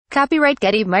Copyright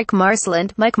Getty Mike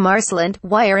Marceland,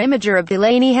 wire imager of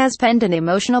Delaney has penned an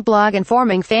emotional blog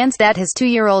informing fans that his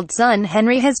 2-year-old son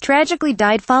Henry has tragically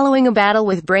died following a battle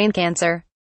with brain cancer.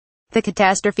 The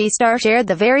Catastrophe star shared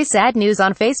the very sad news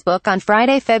on Facebook on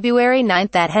Friday, February 9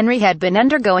 that Henry had been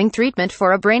undergoing treatment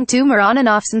for a brain tumor on and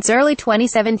off since early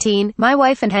 2017. "My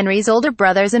wife and Henry's older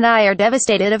brothers and I are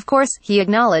devastated, of course," he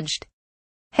acknowledged.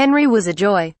 "Henry was a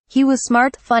joy. He was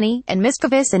smart, funny, and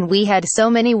mischievous, and we had so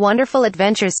many wonderful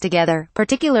adventures together,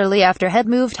 particularly after he'd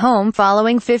moved home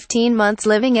following 15 months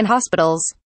living in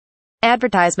hospitals."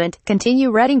 Advertisement.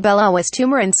 Continue reading. Bella's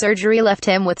tumor and surgery left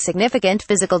him with significant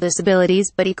physical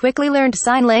disabilities, but he quickly learned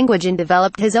sign language and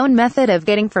developed his own method of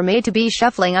getting from A to B,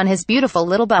 shuffling on his beautiful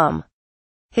little bum.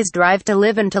 His drive to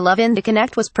live and to love and to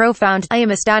connect was profound. "I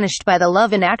am astonished by the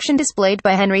love in action displayed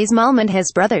by Henry's mom and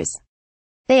his brothers.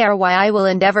 They are why I will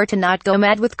endeavor to not go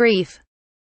mad with grief.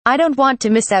 I don't want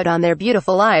to miss out on their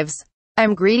beautiful lives.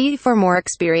 I'm greedy for more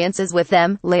experiences with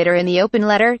them." Later in the open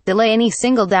letter, Delaney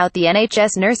singled out the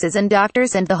NHS nurses and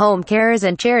doctors and the home carers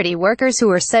and charity workers who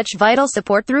were such vital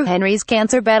support through Henry's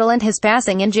cancer battle and his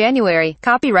passing in January.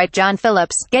 Copyright John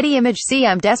Phillips. Getty Image. "See,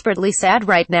 I'm desperately sad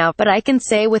right now, but I can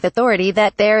say with authority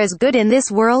that there is good in this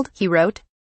world," he wrote.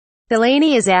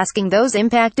 Delaney is asking those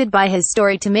impacted by his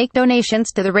story to make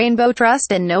donations to the Rainbow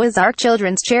Trust and Noah's Ark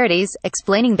Children's Charities,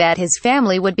 explaining that his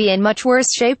family would be in much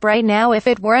worse shape right now if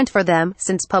it weren't for them.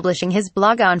 Since publishing his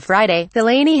blog on Friday,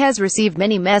 Delaney has received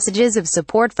many messages of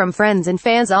support from friends and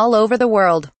fans all over the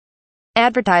world.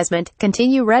 Advertisement.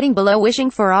 Continue reading below. "Wishing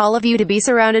for all of you to be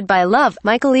surrounded by love.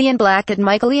 Michael Ian Black." At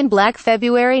Michael Ian Black,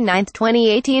 February 9,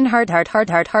 2018. Heart.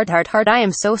 "I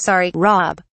am so sorry,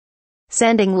 Rob.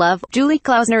 Sending love." Julie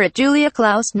Klausner. At Julia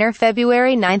Klausner,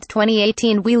 February 9,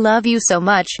 2018. "We love you so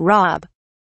much, Rob.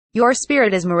 Your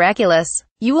spirit is miraculous.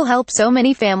 You will help so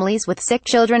many families with sick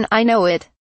children, I know it.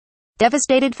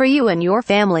 Devastated for you and your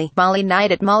family." Molly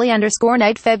Knight. At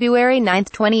Molly_Knight, February 9,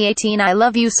 2018. "I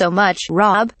love you so much,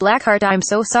 Rob. Blackheart, I'm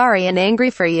so sorry and angry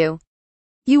for you.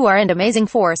 You are an amazing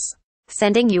force.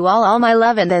 Sending you all my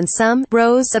love and then some."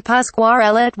 Rosa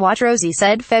Pasquarella. At Watchrosie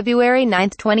said, February 9,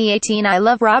 2018. "I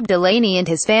love Rob Delaney and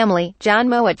his family." John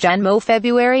Moe. At John Moe,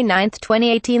 February 9,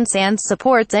 2018. "SANS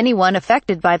supports anyone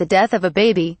affected by the death of a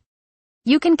baby.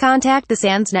 You can contact the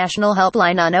SANS National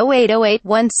Helpline on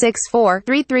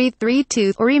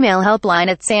 0808-164-3332 or email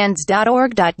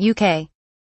helpline@sans.org.uk.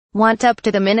 Want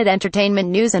up-to-the-minute entertainment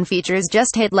news and features?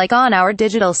 Just hit like on our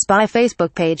Digital Spy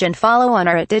Facebook page and follow on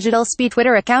our @DigitalSpy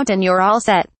Twitter account and you're all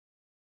set.